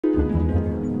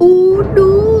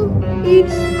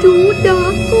it's too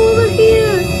dark over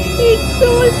here. It's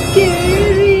so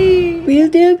scary. Will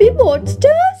there be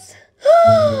monsters?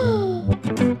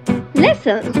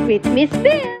 Lessons with Miss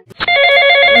Bear.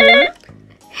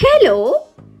 Hello?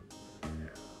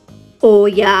 Oh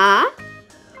yeah?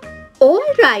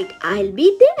 Alright, I'll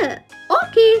be there.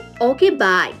 Okay,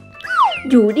 bye.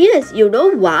 Juniors, you know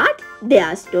what?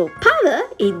 There's no power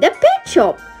in the pet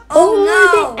shop. All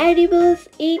the animals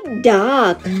in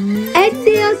dark. And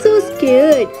they are so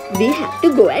scared. We have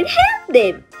to go and help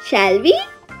them. Shall we?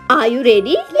 Are you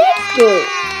ready? Let's go.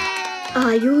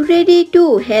 Are you ready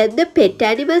to help the pet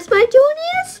animals, my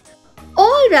juniors?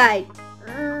 Alright.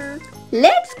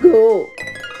 Let's go.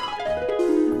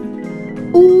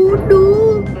 Oh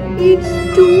no, it's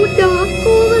too dark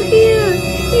over here.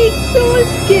 It's so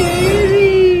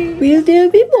scary. Will there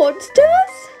be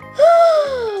monsters?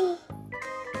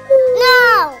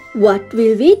 No! What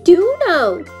will we do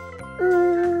now?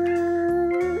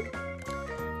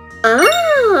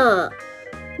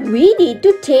 We need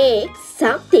to take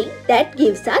something that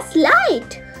gives us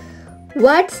light.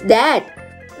 What's that?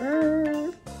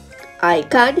 I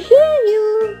can't hear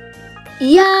you.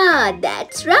 Yeah,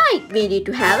 that's right. We need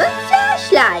to have a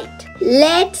flashlight.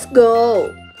 Let's go.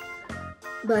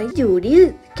 My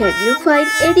junior, can you find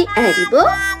any animal?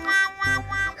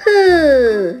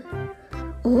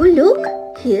 Oh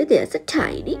look, here there's a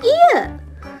tiny ear.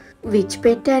 Which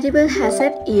pet animal has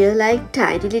an ear like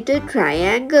tiny little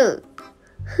triangle?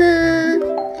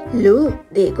 Look,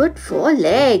 they got 4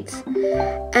 legs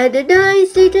and a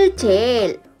nice little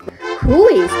tail. Who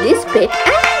is this pet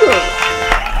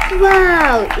animal?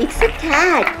 Wow, it's a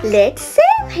cat. Let's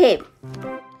save him.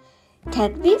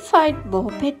 Can we find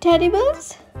more pet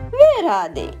animals? Where are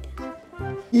they?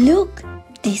 Look,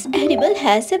 this animal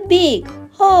has a beak.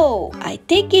 Oh, I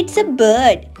think it's a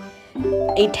bird.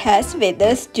 It has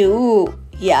feathers too.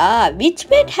 Yeah, which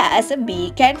pet has a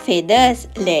beak and feathers?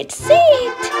 Let's see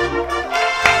it.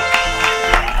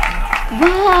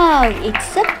 Wow,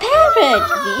 it's a parrot.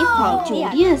 We found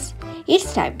Julius.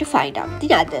 It's time to find out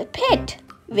the other pet.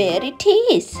 Where it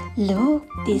is. Look,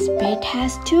 this pet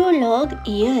has 2 long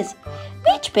ears.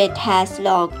 Which pet has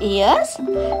long ears?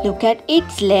 Look at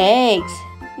its legs.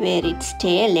 Where its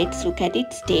tail? Let's look at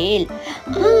its tail.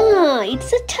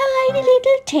 It's a tiny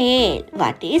little tail.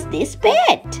 What is this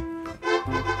pet?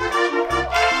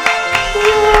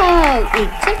 Wow,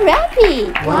 it's a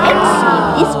rabbit. Let's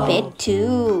see this pet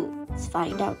too. Let's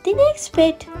find out the next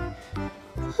pet.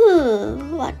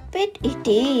 What pet it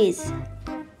is?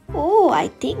 Oh, I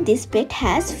think this pet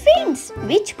has fins.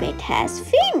 Which pet has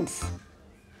fins?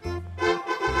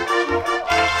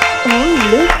 Oh,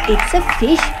 look, it's a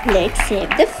fish. Let's save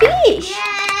the fish.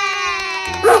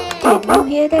 Can you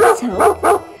hear that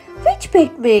sound? Which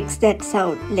pet makes that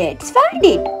sound? Let's find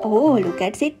it. Oh, look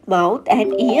at its mouth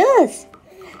and ears.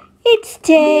 Its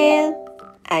tail.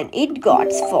 And it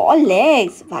got 4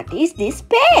 legs. What is this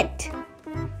pet?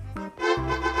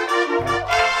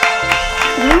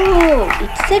 Oh,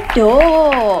 it's a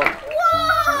dog.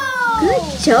 Wow! Good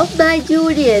job, my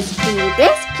juniors. We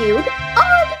rescued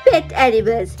all the pet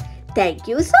animals. Thank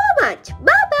you so much.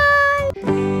 Bye-bye.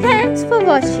 Thanks for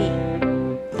watching.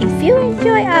 If you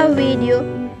enjoy our video,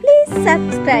 please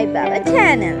subscribe our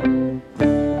channel.